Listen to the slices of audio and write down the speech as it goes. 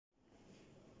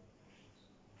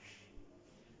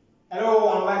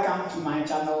my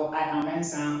channel. I am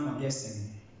Mensah Augustine.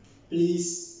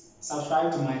 Please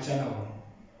subscribe to my channel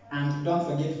and don't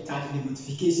forget to touch the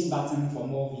notification button for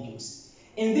more videos.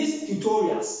 In these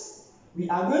tutorials, we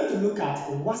are going to look at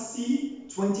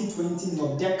Wassce 2020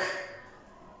 NOVDEC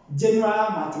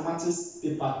General Mathematics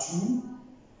Paper 2,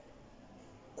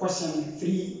 Question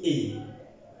 3A.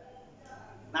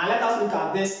 Now let us look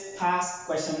at this past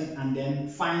question and then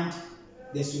find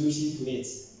the solution to it.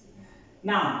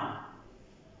 Now,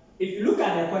 if you look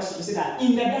at the question, you see that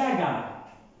in the diagram,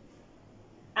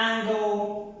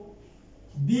 angle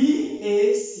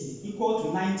BAC equal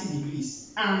to 90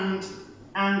 degrees and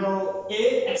angle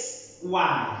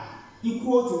AXY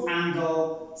equal to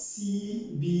angle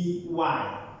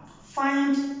CBY.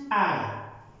 Find I,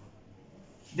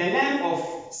 the length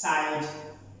of side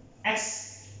XC,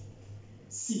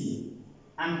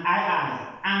 and II,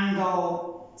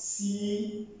 angle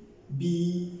CBA.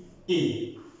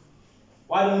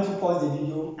 Why don't you pause the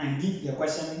video and give the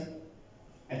question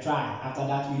a try? After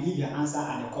that, we leave your answer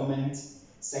at the comment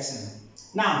section.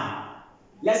 Now,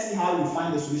 let's see how we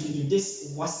find the solution to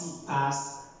this Wassce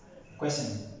past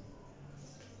question.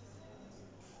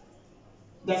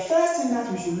 The first thing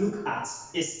that we should look at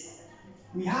is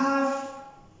we have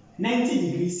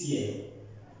 90 degrees here.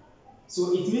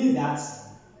 So it means that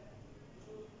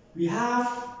we have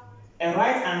a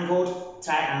right-angled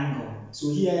triangle. So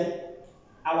here,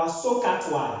 our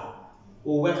SOHCAHTOA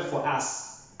will work for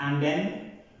us. And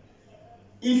then,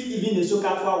 if even the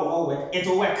SOHCAHTOA will not work, it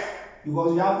will work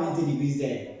because we have 90 degrees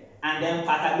there. And then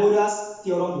Pythagoras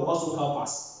Theorem will also help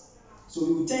us. So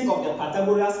you think of the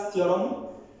Pythagoras Theorem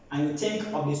and you think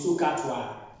of the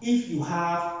SOHCAHTOA if you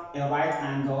have a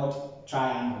right-angled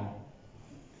triangle.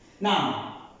 Now,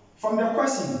 from the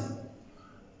question,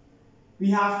 we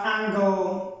have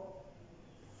angle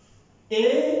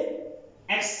AXY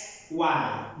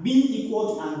being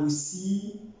equal to angle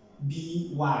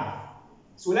CBY.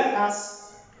 So let us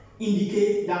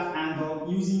indicate that angle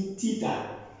using theta.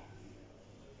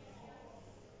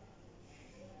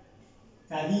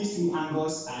 That these two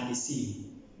angles are the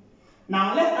same.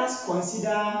 Now let us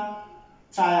consider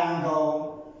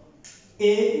triangle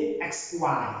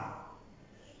AXY.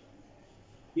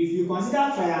 If you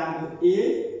consider triangle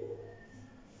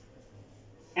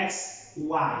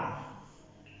AXY,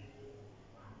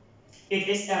 it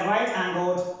is a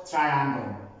right-angled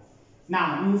triangle.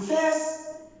 Now, you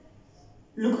first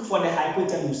look for the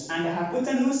hypotenuse, and the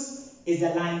hypotenuse is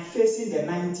the line facing the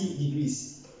 90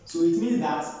 degrees. So it means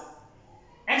that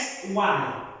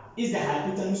XY is the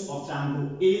hypotenuse of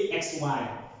triangle AXY,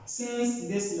 since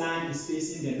this line is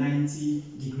facing the 90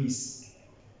 degrees.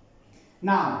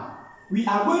 Now, we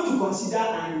are going to consider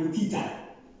angle theta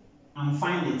and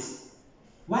find it.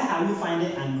 Why are we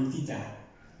finding angle theta?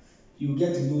 You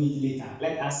get to know it later.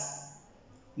 Let us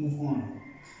move on.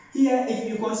 Here, if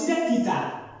you consider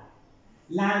theta,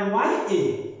 line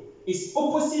YA is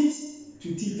opposite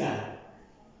to theta.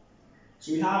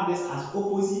 So we have this as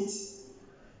opposite.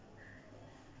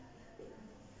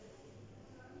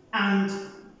 And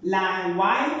line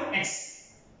YX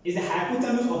is the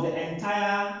hypotenuse of the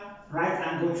entire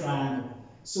right-angled triangle.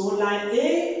 So line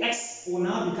AX will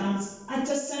now become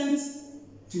adjacent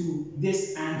to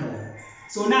this angle.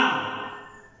 So now,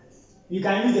 you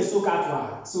can use the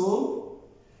SOHCAHTOA. So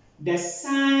the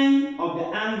sine of the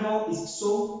angle is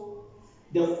so,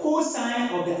 the cosine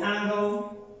of the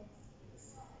angle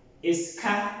is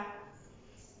ka,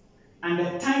 and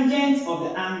the tangent of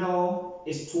the angle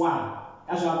is toa.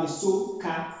 That's why we have the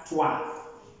SOHCAHTOA.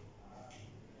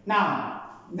 Now,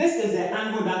 this is the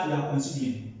angle that we are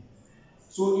considering.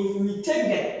 So if we take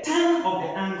the tan of the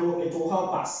angle, it will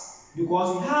help us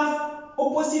because we have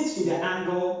opposite to the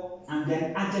angle and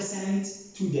then adjacent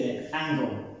to the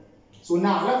angle. So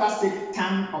now let us take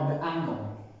tan of the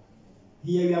angle.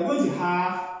 Here we are going to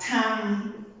have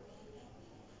tan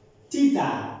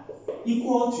theta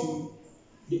equal to,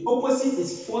 the opposite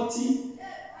is 40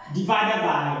 divided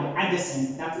by the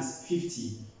adjacent, that is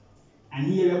 50. And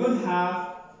here we are going to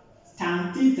have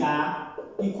tan theta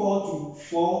equal to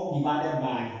 4 divided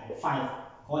by 5.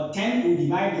 Or 10 will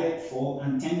divide here 4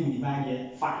 and 10 will divide here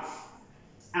 5.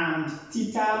 And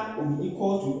theta will be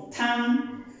equal to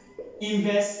tan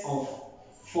inverse of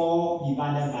 4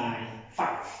 divided by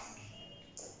 5.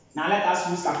 Now let us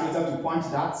use calculator to point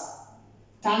that.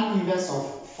 Tan inverse of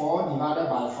 4 divided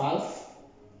by 5.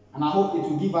 And I hope it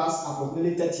will give us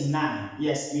approximately 39.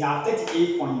 Yes, we have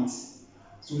 38 points.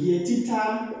 So here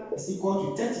theta is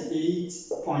equal to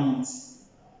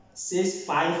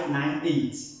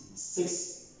 38.6598.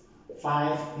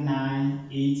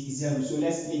 65980. So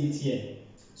let's leave it here.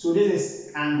 So this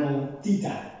is angle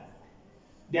theta.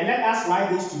 Then let us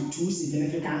write this to two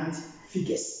significant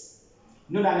figures.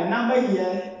 Note that the number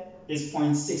here is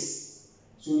 0.6.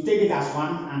 So we take it as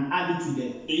 1 and add it to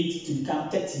the 8 to become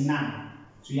 39.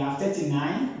 So you have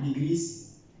 39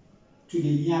 degrees to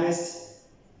the nearest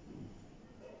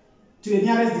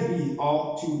degree,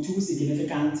 or to two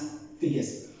significant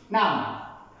figures.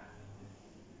 Now,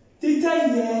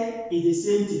 theta here is the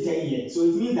same theta here. So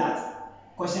it means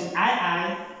that question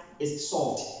II is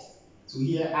solved. So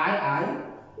here II,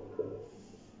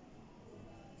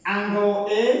 angle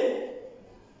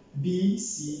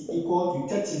ABC equal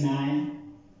to 39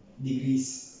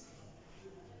 degrees.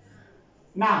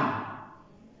 Now,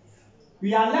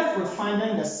 we are left with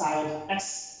finding the side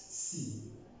XC.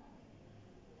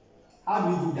 How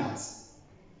do we do that?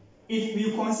 If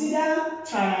we consider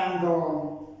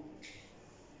triangle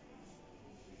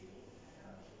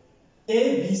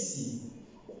ABC,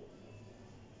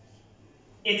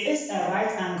 it is a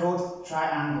right-angled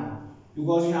triangle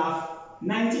because we have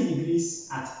 90 degrees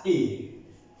at A.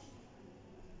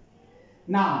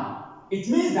 Now, it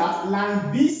means that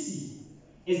line BC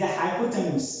is the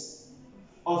hypotenuse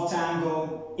of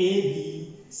triangle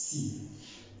ABC.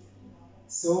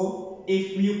 So,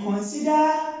 if we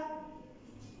consider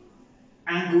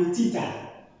angle theta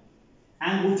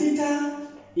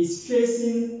is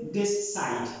facing this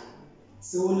side.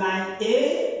 So, line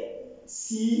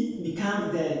AC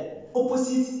becomes the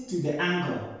opposite to the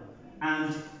angle,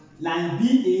 and line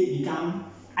BA becomes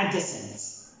adjacent.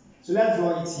 So, let's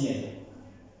draw it here.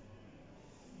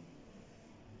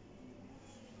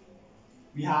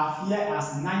 We have here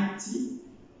as 90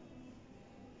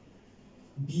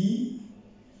 B,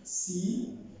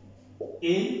 C,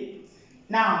 A.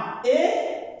 Now,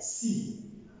 AC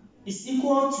is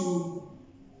equal to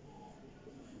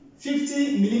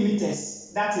 50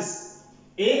 millimeters. That is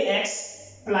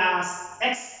AX plus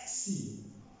XC.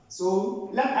 So,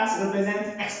 let us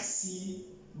represent XC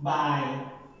by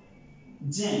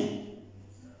G,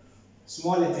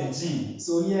 small letter G.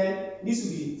 So, here, this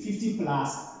will be 50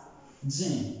 plus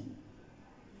G.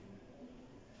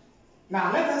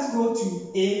 Now, let us go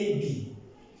to AB.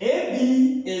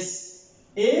 AB is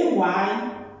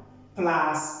AY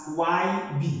plus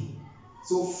YB.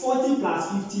 So 40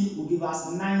 plus 50 will give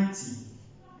us 90.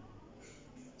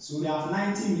 So we have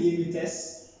 90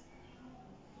 millimeters.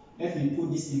 Let me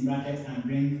put this in bracket and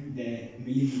bring the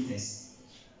millimeters.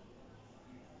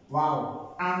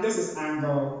 Wow. And this is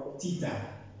angle theta.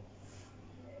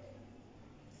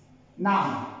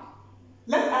 Now,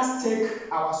 let us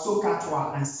take our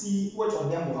SOHCAHTOA and see which of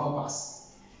them will help us.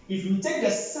 If we take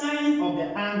the sine of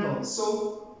the angle,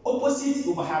 so opposite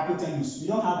over hypotenuse, we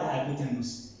don't have the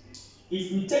hypotenuse.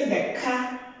 If we take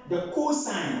the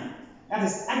cosine, that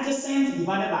is adjacent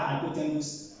divided by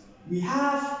hypotenuse, we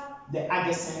have the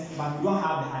adjacent, but we don't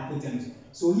have the hypotenuse.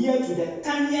 So here to the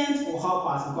tangent will help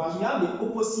us because we have the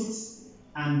opposite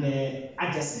and the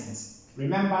adjacent.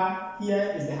 Remember,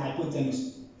 here is the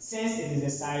hypotenuse, since it is the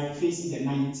side facing the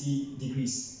 90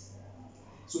 degrees.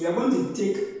 So we are going to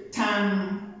take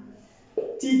tan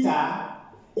theta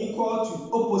equal to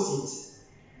opposite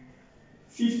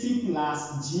 50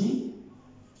 plus G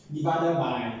divided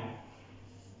by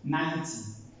 90.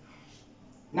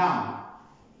 Now,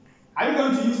 are you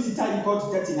going to use theta equal to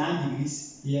 39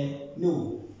 degrees here?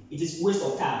 No, it is waste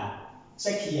of time.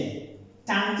 Check here.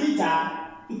 Tan theta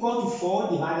equal to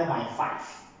 4 divided by 5.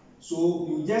 So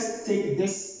you just take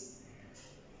this,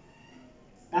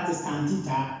 that is tan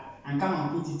theta, and come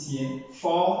and put it here.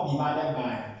 4 divided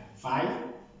by 5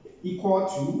 equal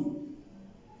to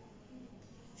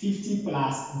 50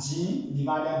 plus G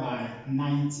divided by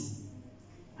 90.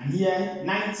 And here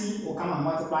 90 will come and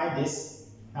multiply this.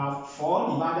 We have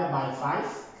 4 divided by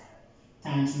 5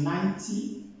 times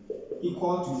 90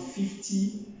 equal to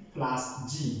 50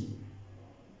 plus G.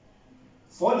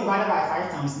 4 divided by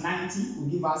 5 times 90 will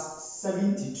give us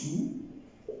 72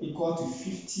 equal to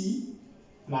 50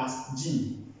 plus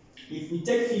G. If we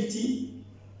take 50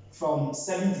 from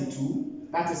 72,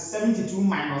 that is 72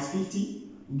 minus 50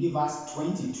 will give us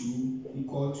 22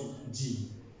 equal to G.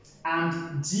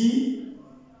 And G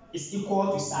is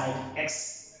equal to side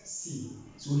XC.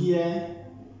 So here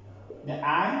the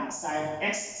I side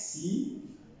XC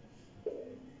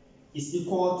is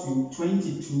equal to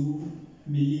 22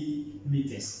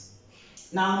 millimeters.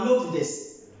 Now note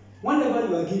this. Whenever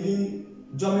you are giving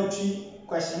geometry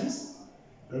questions,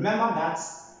 remember that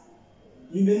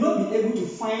you may not be able to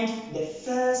find the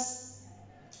first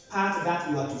part that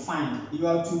you are to find. You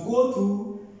have to go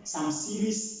through some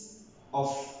series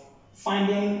of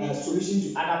finding a solution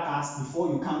to other parts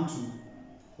before you come to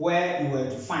where you were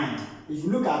to find. If you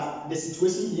look at the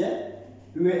situation here,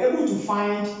 we were able to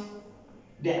find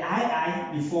the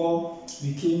I before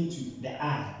we came to the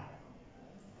I.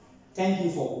 Thank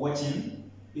you for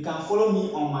watching. You can follow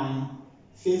me on my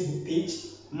Facebook page,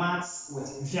 Maths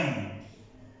with Vim.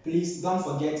 Please don't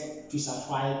forget to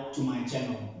subscribe to my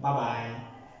channel. Bye bye.